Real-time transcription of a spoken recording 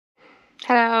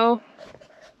Hello.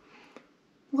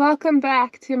 Welcome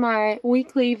back to my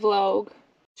weekly vlog.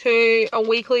 To a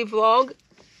weekly vlog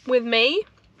with me.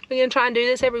 We're going to try and do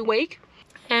this every week.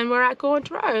 And we're at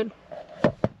Gorge Road.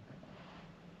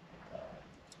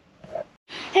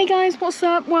 Hey guys, what's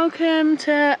up? Welcome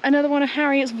to another one of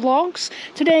Harriet's vlogs.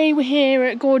 Today we're here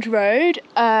at Gorge Road.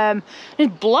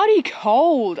 It's bloody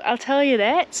cold, I'll tell you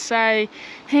that. So,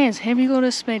 have you got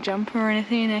a spare jumper or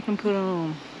anything I can put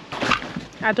on?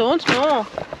 I don't know.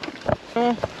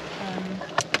 Then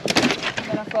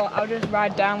I thought I'll just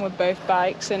ride down with both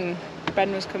bikes, and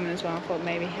Ben was coming as well. I thought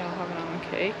maybe he'll have an arm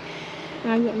key.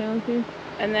 I've got an arm key.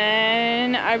 And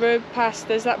then I rode past,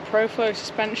 there's that Proflow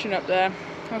suspension up there.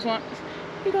 I was like,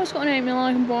 you guys got an 8mm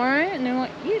I can borrow? And they were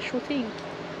like, yeah, sure thing.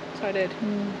 So I did.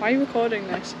 Why are you recording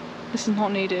this? This is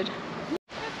not needed.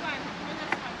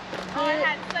 Oh, it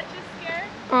had such a scare.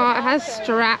 Oh, it has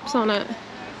straps on it.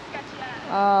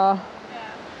 Oh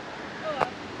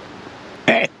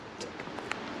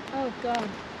god.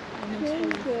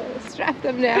 Strap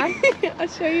them down. I'll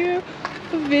show you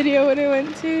a video when I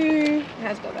went to. It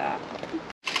has got that.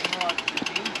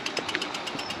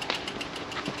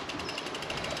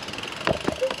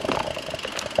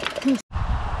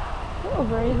 Oh,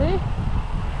 crazy.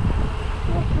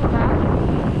 Not too bad.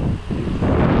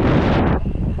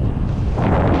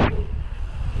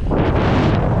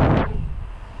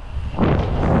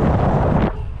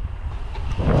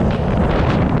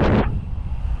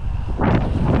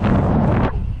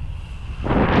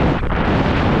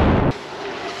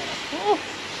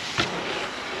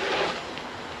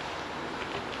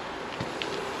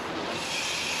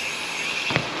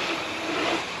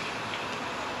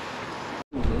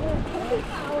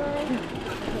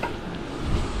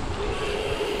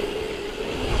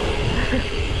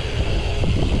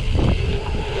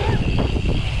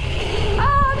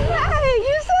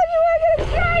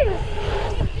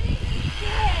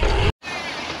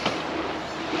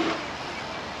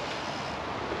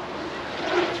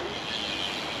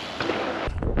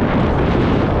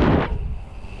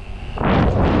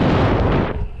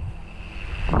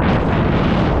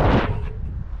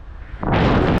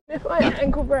 If my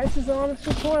ankle braces on, it's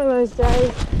just one of those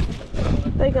days.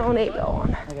 They gonna need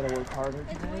on. I gotta work harder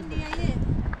today. When did I get?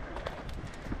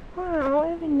 Wow,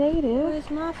 I even need it. Where's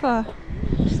Martha?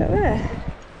 Just up there.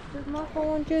 Does Martha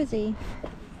want jersey?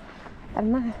 I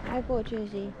don't know. I bought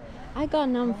jersey. I got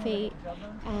numb feet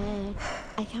and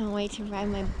I can't wait to ride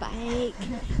my bike.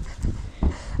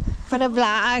 For the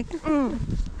vlog.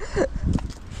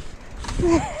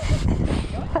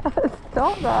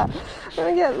 Stop that. I'm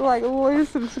gonna get like all these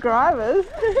subscribers.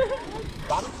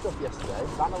 Van stuff yesterday,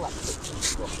 van electric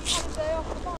stuff.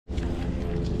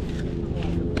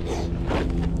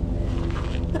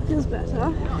 That feels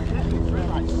better.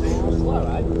 Slow,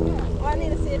 eh? I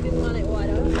need to see if it's on it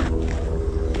wider.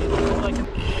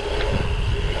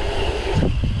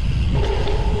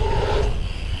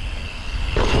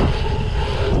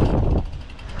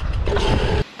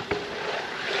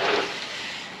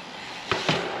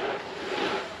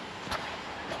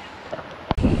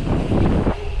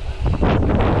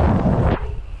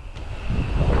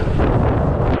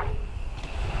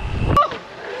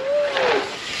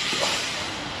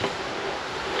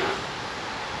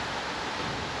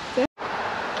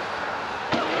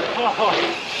 Oh,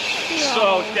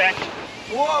 so deck.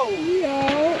 Whoa!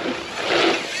 Yeah.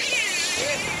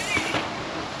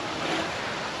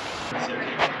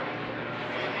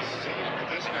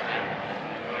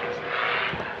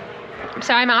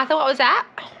 Sorry, Martha, what was that?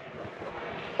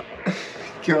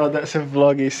 God, that's a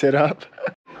vloggy setup.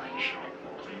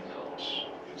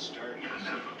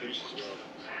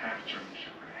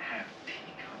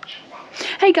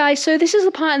 Hey guys, so this is the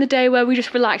part in the day where we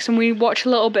just relax and we watch a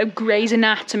little bit of Grey's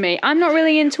Anatomy. I'm not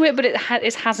really into it, but it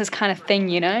has this kind of thing,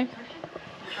 you know?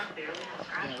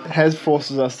 Hez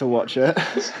forces us to watch it.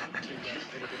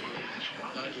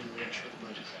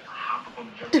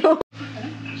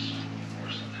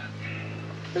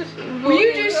 Will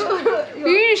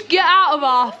you just get out of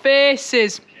our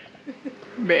faces,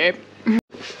 babe?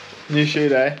 New shoe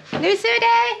day. New suit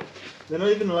day! They're not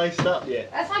even laced up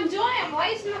yet. That's what I'm doing, I'm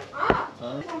lacing them up.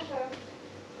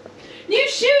 New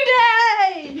shoe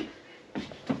day!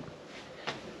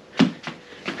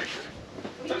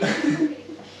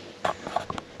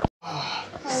 Oh,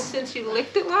 since you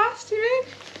licked it last, you mean?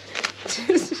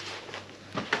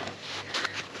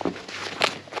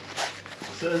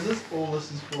 So is this all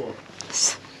this is for?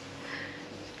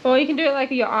 Or you can do it like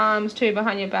with your arms too,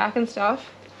 behind your back and stuff.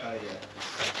 Oh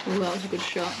yeah. Ooh, that was a good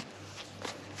shot.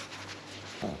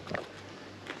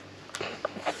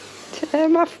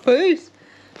 My face.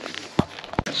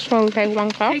 Just want to take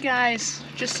one cup. Hey guys,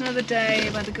 just another day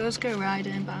where the girls go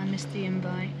riding, but I missed the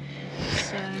invite,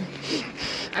 so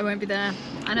I won't be there.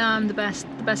 I know I'm the best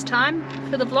time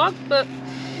for the vlog, but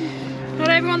not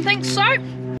everyone thinks so.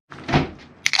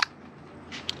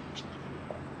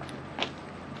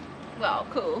 Well,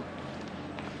 cool.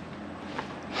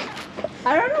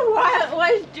 I don't know why I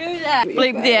always do that.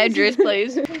 Bleep the address,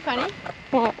 please. Funny.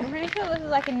 What? I'm pretty sure this is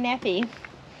like a nappy.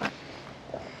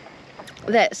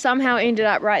 That somehow ended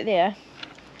up right there.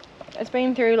 It's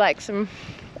been through like some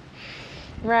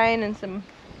rain and some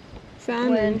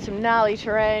wind, some gnarly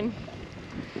terrain.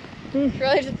 It's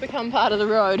really just become part of the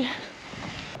road.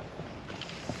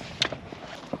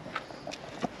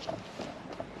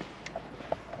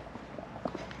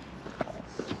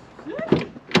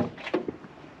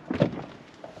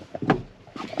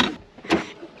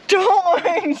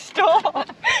 Don't stop!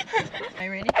 Are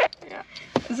you ready? Yeah.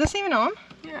 Is this even on?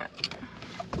 Yeah.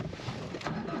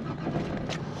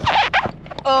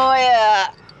 Oh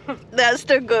yeah, that's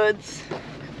the goods.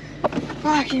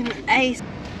 Fucking ace.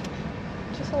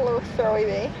 Just a little throwy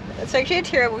bee. It's actually a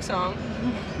terrible song.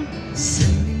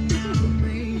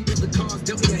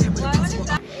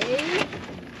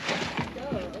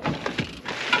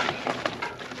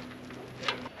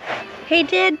 He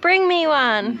did bring me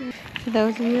one. For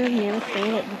those of you who have never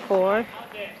seen it before,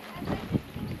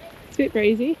 It's a bit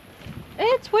breezy.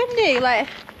 it's windy. Like,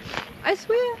 I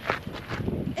swear,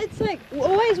 it's like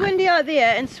always windy out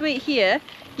there and sweet here.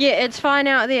 Yeah, it's fine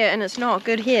out there and it's not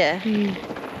good here.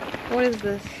 What is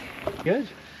this? Good.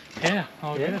 Yeah,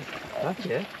 all Yeah. good. That's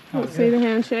it. Let's see the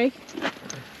handshake.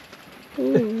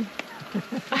 Ooh.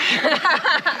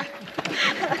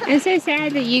 It's so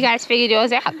sad that you guys figured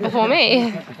yours out before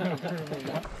me.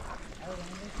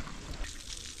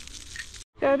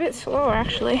 Go a bit slower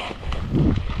actually.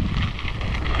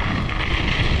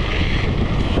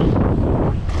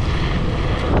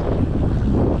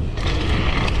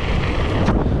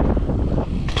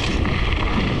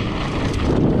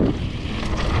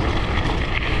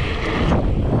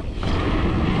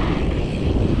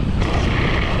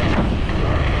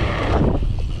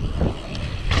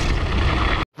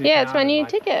 Yeah, it's my new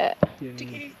ticket.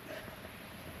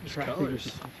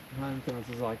 Colours.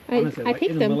 I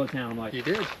picked them. You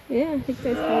did? Yeah, I picked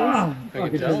those colours. I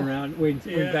can tell. Around, went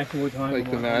back towards home. Like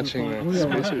the matching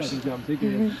spacers. Nice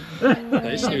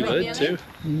Nice new lid too.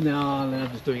 No,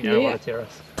 I'm just doing Airwater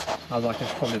Terrace. I was like,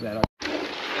 that's probably better.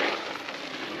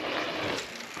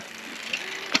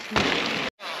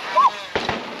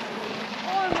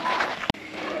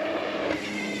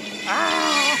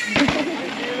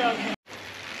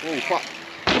 Oh, fuck.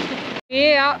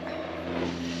 Yeah.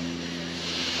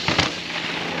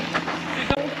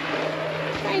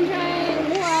 Train, train,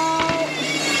 whoa.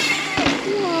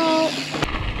 Whoa.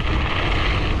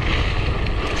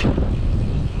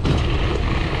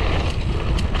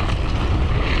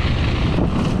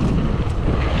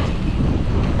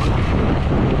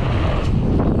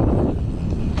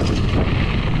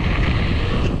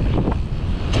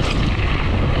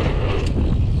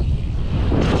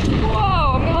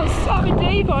 Whoa, I'm going so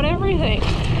deep on everything.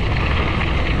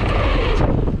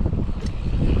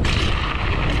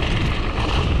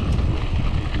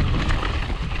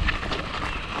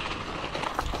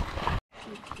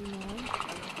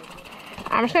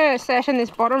 I'm just going to search in this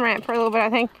bottom ramp for a little bit, I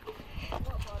think.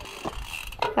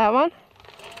 That one.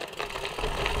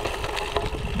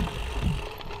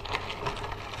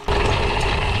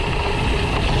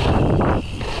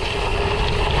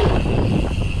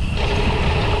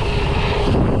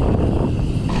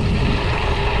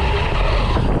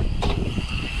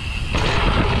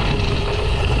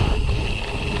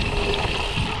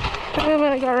 I'm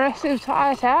going to go rest these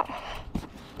tires out.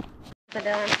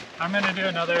 I'm gonna do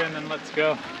another and then let's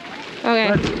go. Okay.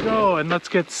 Let's go and let's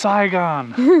get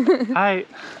Saigon. Hi.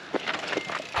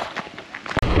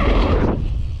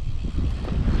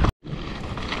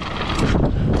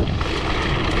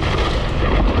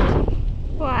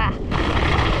 Wow.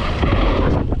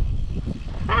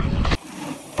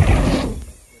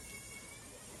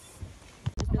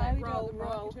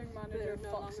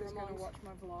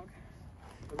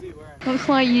 Looks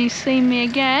like you've seen me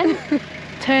again.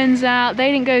 Turns out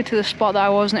they didn't go to the spot that I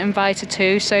wasn't invited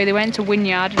to, so they went to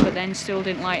Wynyard but then still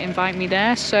didn't like invite me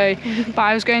there, so but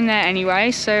I was going there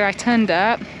anyway, so I turned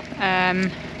up.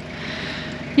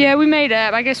 Yeah, we made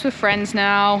up. I guess we're friends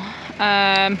now.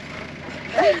 I'm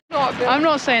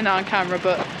not saying that on camera,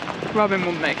 but Robin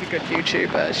wouldn't make a good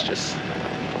YouTuber. It's just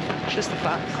the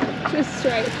facts. Just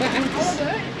straight facts.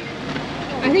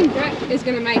 I think Brett is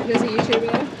going to make this a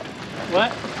YouTuber though.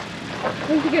 What? I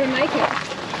think you're going to make it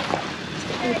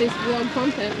with this vlog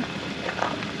content.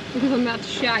 Because I'm about to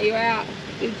shout you out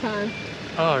big time.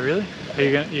 Oh, really? Are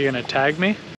you gonna tag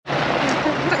me?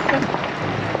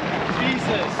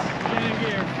 Jesus! You're gonna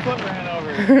get your foot ran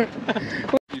over.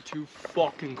 You're too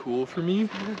fucking cool for me.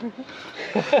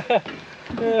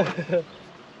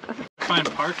 Find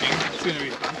parking. It's gonna be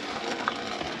fun.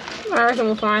 I reckon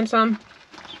we'll find some.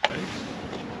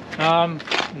 No, I'm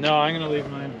gonna leave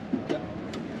mine.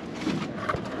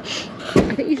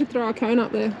 I think you should throw a cone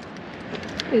up there.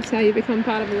 It's how you become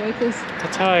part of the locals.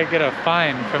 That's how I get a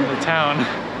fine from the town.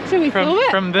 Should we film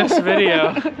it? From this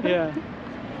video. Yeah.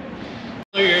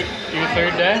 Your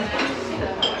third day?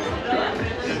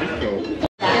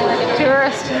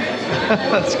 Tourist.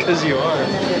 That's because you are.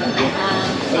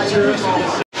 A tourist.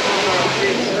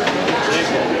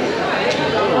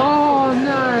 Oh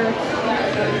no.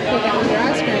 Put that on your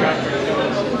ice cream.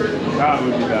 That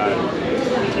would be bad.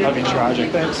 That'd be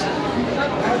tragic. Thanks.